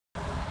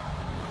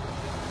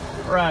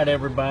Right,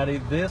 everybody,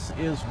 this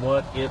is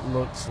what it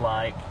looks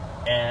like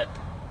at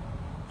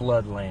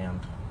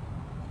Floodland.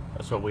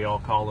 That's what we all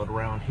call it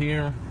around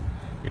here.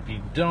 If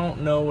you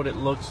don't know what it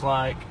looks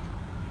like,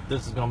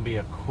 this is going to be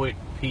a quick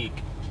peek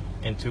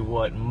into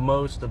what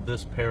most of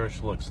this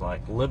parish looks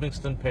like.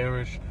 Livingston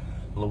Parish,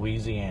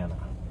 Louisiana.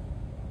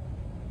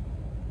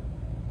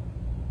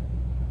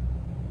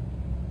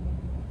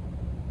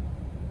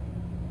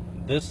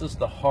 This is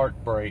the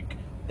heartbreak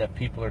that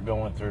people are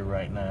going through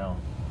right now.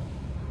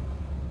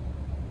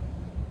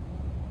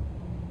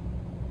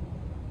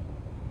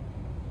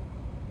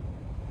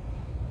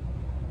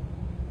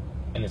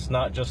 And it's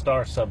not just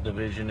our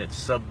subdivision, it's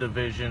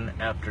subdivision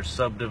after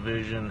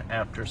subdivision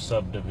after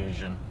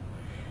subdivision.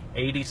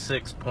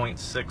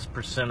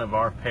 86.6% of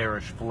our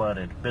parish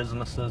flooded,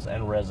 businesses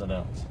and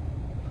residents.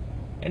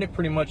 And it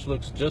pretty much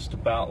looks just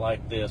about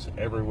like this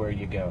everywhere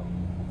you go.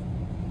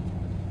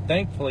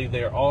 Thankfully,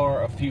 there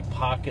are a few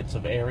pockets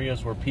of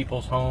areas where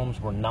people's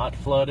homes were not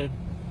flooded.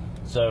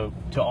 So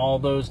to all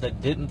those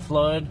that didn't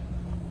flood,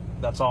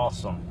 that's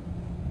awesome.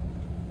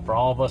 For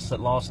all of us that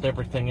lost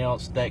everything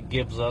else, that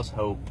gives us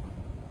hope.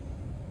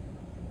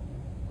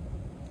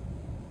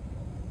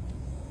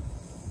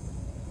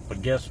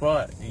 But guess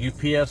what?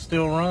 UPS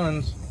still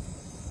runs.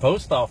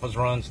 Post office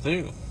runs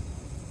too.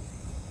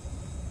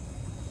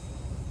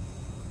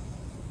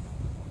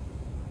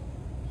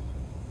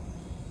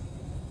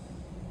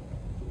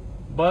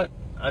 But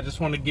I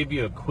just want to give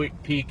you a quick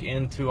peek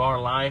into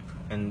our life,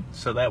 and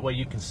so that way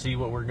you can see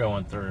what we're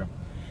going through.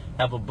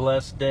 Have a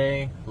blessed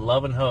day.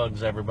 Love and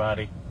hugs,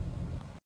 everybody.